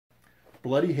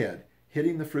bloody head,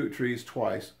 hitting the fruit trees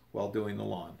twice while doing the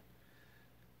lawn.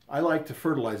 I like to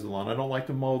fertilize the lawn. I don't like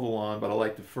to mow the lawn, but I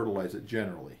like to fertilize it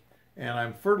generally. And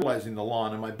I'm fertilizing the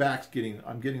lawn, and my back's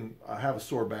I have a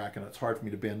sore back, and it's hard for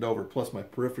me to bend over. Plus, my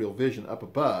peripheral vision up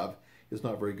above is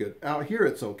not very good. Out here,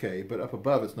 it's okay, but up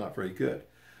above, it's not very good.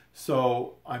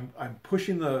 So I'm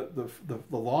pushing the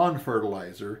lawn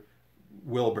fertilizer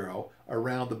wheelbarrow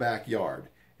around the backyard,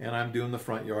 and I'm doing the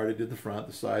front yard. I did the front,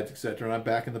 the sides, etc. And I'm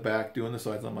back in the back doing the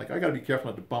sides. I'm like, I got to be careful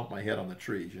not to bump my head on the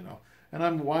trees, you know. And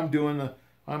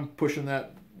I'm pushing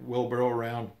that wheelbarrow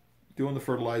around, doing the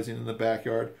fertilizing in the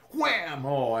backyard. Wham!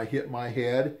 Oh, I hit my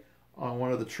head on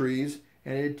one of the trees,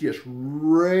 and it just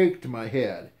raked my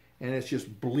head, and it's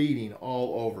just bleeding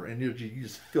all over, and you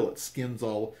just feel it, skin's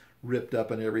all ripped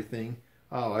up and everything.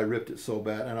 Oh, I ripped it so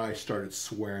bad, and I started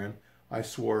swearing. I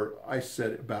swore, I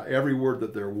said about every word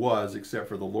that there was except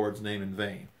for the Lord's name in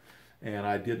vain. And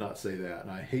I did not say that, and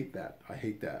I hate that. I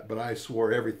hate that. But I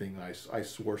swore everything. I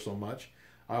swore so much.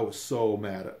 I was so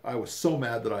mad. I was so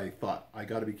mad that I thought, I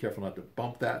got to be careful not to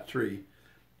bump that tree.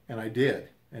 And I did.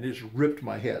 And it just ripped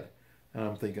my head. And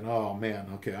I'm thinking, oh man,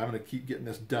 okay, I'm going to keep getting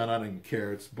this done. I don't even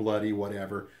care. It's bloody,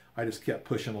 whatever. I just kept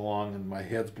pushing along, and my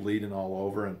head's bleeding all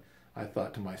over. And I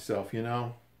thought to myself, you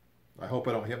know, I hope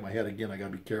I don't hit my head again. I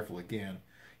got to be careful again.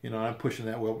 You know, I'm pushing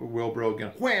that wheelbarrow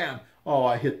again. Wham! Oh,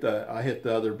 I hit the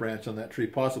other branch on that tree,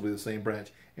 possibly the same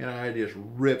branch, and I just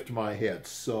ripped my head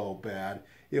so bad.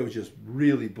 It was just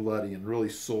really bloody and really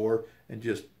sore, and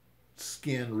just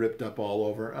skin ripped up all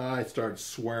over. I started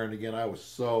swearing again. I was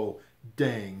so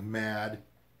dang mad.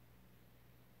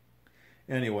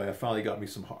 Anyway, I finally got me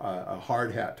a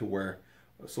hard hat to wear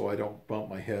so I don't bump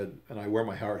my head, and I wear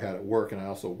my hard hat at work, and I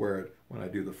also wear it when I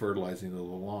do the fertilizing of the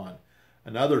lawn.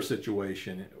 Another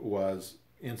situation was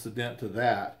incident to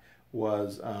that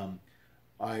was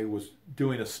I was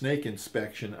doing a snake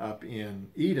inspection up in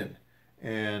Eden,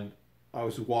 and I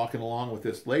was walking along with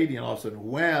this lady, and all of a sudden,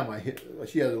 wham!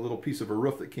 She had a little piece of a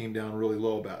roof that came down really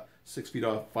low, about 6 feet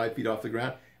off, 5 feet off the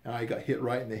ground, and I got hit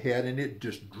right in the head, and it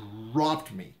just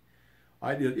dropped me.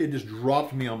 It just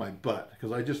dropped me on my butt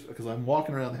because I'm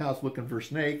walking around the house looking for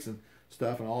snakes and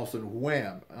stuff, and all of a sudden,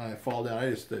 wham! And I fall down.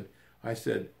 I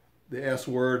said the S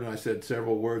word, and I said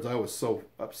several words. I was so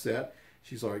upset.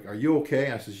 She's like, "Are you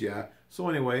okay?" I says, "Yeah." So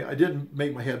anyway, I didn't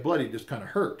make my head bloody. It just kind of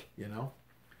hurt, you know.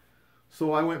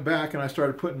 So I went back and I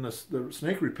started putting the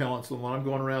snake repellents. And when I'm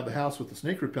going around the house with the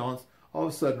snake repellents, all of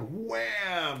a sudden,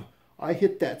 wham! I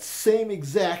hit that same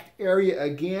exact area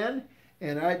again,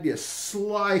 and I just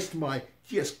sliced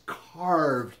just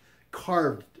carved,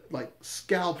 like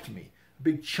scalped me. A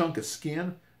big chunk of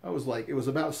skin. It was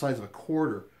about the size of a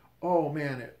quarter. Oh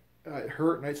man, it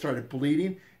hurt, and it started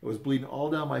bleeding. It was bleeding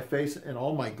all down my face, and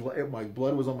all my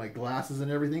blood was on my glasses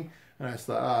and everything. And I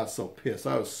thought, I was so pissed.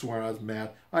 I was swearing. I was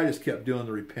mad. I just kept doing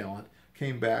the repellent.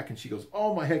 Came back, and she goes,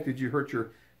 "Oh my heck, did you hurt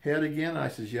your head again?" And I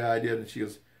says, "Yeah, I did." And she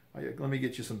goes, "Let me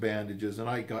get you some bandages." And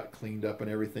I got cleaned up and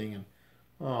everything. And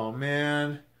oh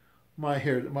man, my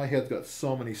head's got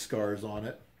so many scars on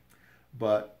it.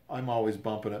 But I'm always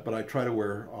bumping it. But I try to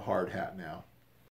wear a hard hat now.